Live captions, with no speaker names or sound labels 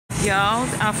Y'all,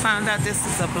 I found out this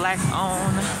is a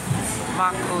black-owned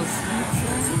Marco's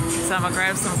Pizza, so I'm gonna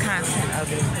grab some content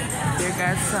of it. They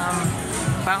got some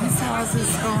bounce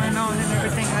houses going on and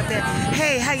everything like that.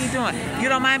 Hey, how you doing? You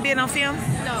don't mind being on film?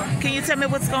 No. Can you tell me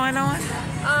what's going on?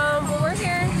 Well, we're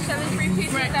here selling free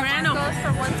pizzas at Marco's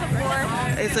from 1 to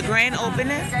 4. It's a grand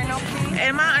opening. Grand opening.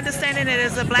 Am I understanding it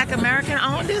is a Black American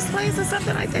owned this place or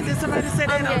something like that? Did somebody say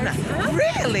that? Yes.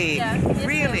 Really? Yeah. Yes,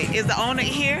 really? ma'am. Is the owner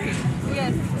here?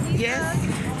 Yes. Yes. He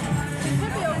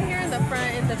should be over here in the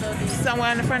front in the building.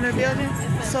 Somewhere in the front of the building?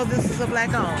 So this is a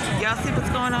black owned. Y'all see what's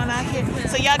going on out here?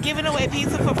 So y'all giving away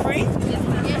pizza for free? Yes.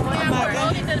 We're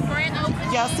holding the brand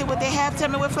open. Y'all see what they have? Tell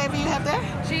me what flavor you have there?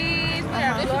 Cheese.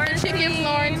 This is the chicken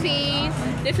Florentine.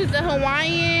 This is the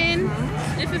Hawaiian.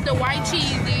 This is the white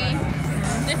cheesy.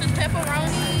 This is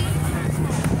pepperoni.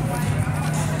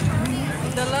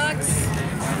 Deluxe.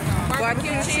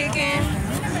 Barbecue chicken.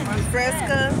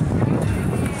 Fresca,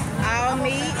 all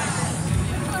meat,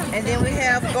 and then we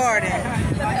have garden.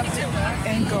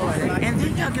 And garden. And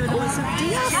then y'all give it away some. Do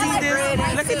y'all see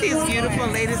this? Look at these beautiful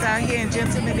ladies out here and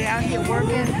gentlemen. They're out here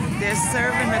working. They're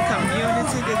serving the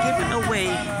community. They're giving away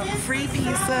free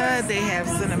pizza. They have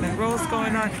cinnamon rolls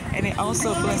going on. And they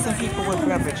also blessing people with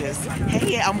beverages.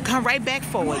 Hey, yeah, I'm come right back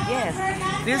forward. Yes.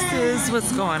 This is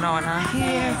what's going on out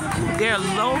here. They're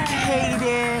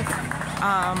located.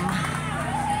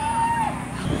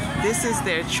 This is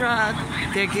their truck.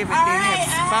 They have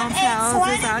bounce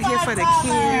houses out here for the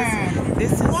kids.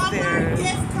 This is their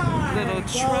little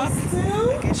truck.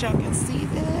 I guess y'all can see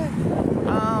that.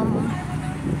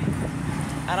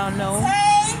 I don't know.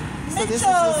 So this is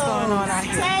what's going on out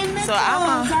here. So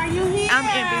I'm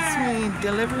in between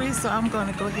deliveries, so I'm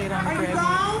gonna go ahead and grab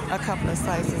me a couple of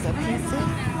slices of pizza,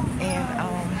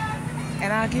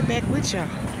 and I'll get back with y'all.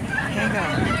 Hang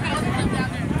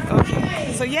on.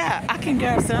 Okay, so yeah, I can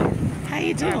grab some. How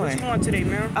you doing? What you want today,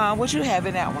 man? What you have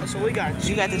in that one? So we got.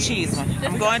 You got the cheese one.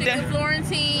 I'm going to.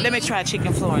 Florentine. Let me try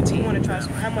chicken Florentine. You want to try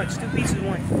some? How much? 2 pieces,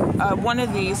 one. One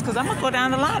of these, cause I'm gonna go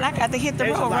down the line. I got to hit the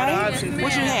road, right? Yes,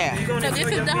 What you have? So this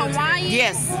is the Hawaiian.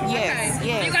 Yes.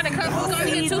 Okay. You got to cut. We're gonna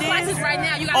get 2 slices right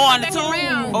now. You got to on come the back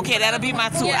around. Okay, that'll be my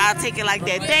 2. Yeah. I'll take it like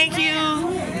that. Thank you.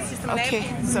 Okay,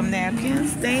 some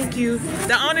napkins. Thank you.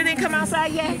 The owner didn't come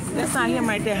outside yet? That's not him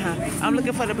right there, huh? I'm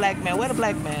looking for the black man. Where the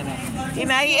black man at? He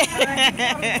not here.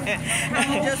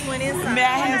 He just went inside. May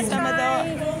I have some of the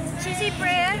Cheesy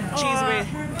bread? cheese bread?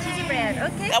 Cheesy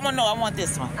bread, okay. I want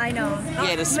this one. I know. Yeah, the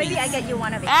Maybe sweets. I get you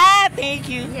one of it. Ah, thank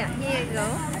you. Yeah, here you go.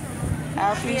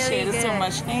 I appreciate it so good.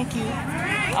 much. Thank you.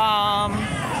 Yeah.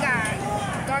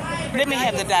 Let me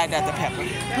have the Diet Dr. Pepper.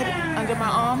 Put it under my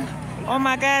arm. Oh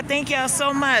my God, thank y'all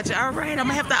so much. All right, I'm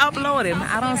gonna have to upload him.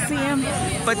 I don't see him,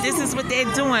 but this is what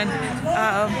they're doing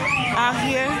out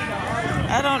here.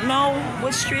 I don't know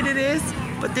what street it is,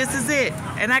 but this is it.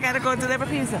 And I gotta go deliver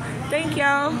pizza. Thank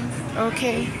y'all.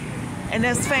 Okay. And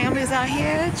there's families out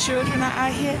here, children are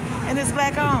out here, and it's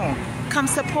black owned. Come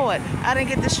support. I didn't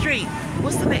get the street.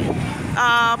 What's the name?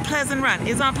 Pleasant Run.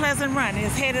 It's on Pleasant Run.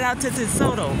 It's headed out to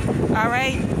DeSoto. All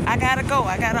right? I gotta go.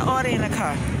 I got an order in the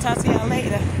car. Talk to y'all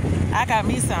later. I got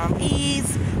me some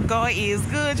eats. God is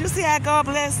good. You see how God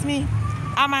bless me?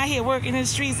 I'm out here working in the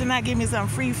streets and I give me some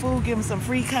free food, give me some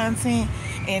free content.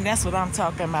 And that's what I'm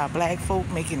talking about. Black folk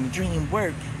making the dream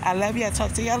work. I love you. I'll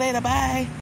talk to y'all later. Bye.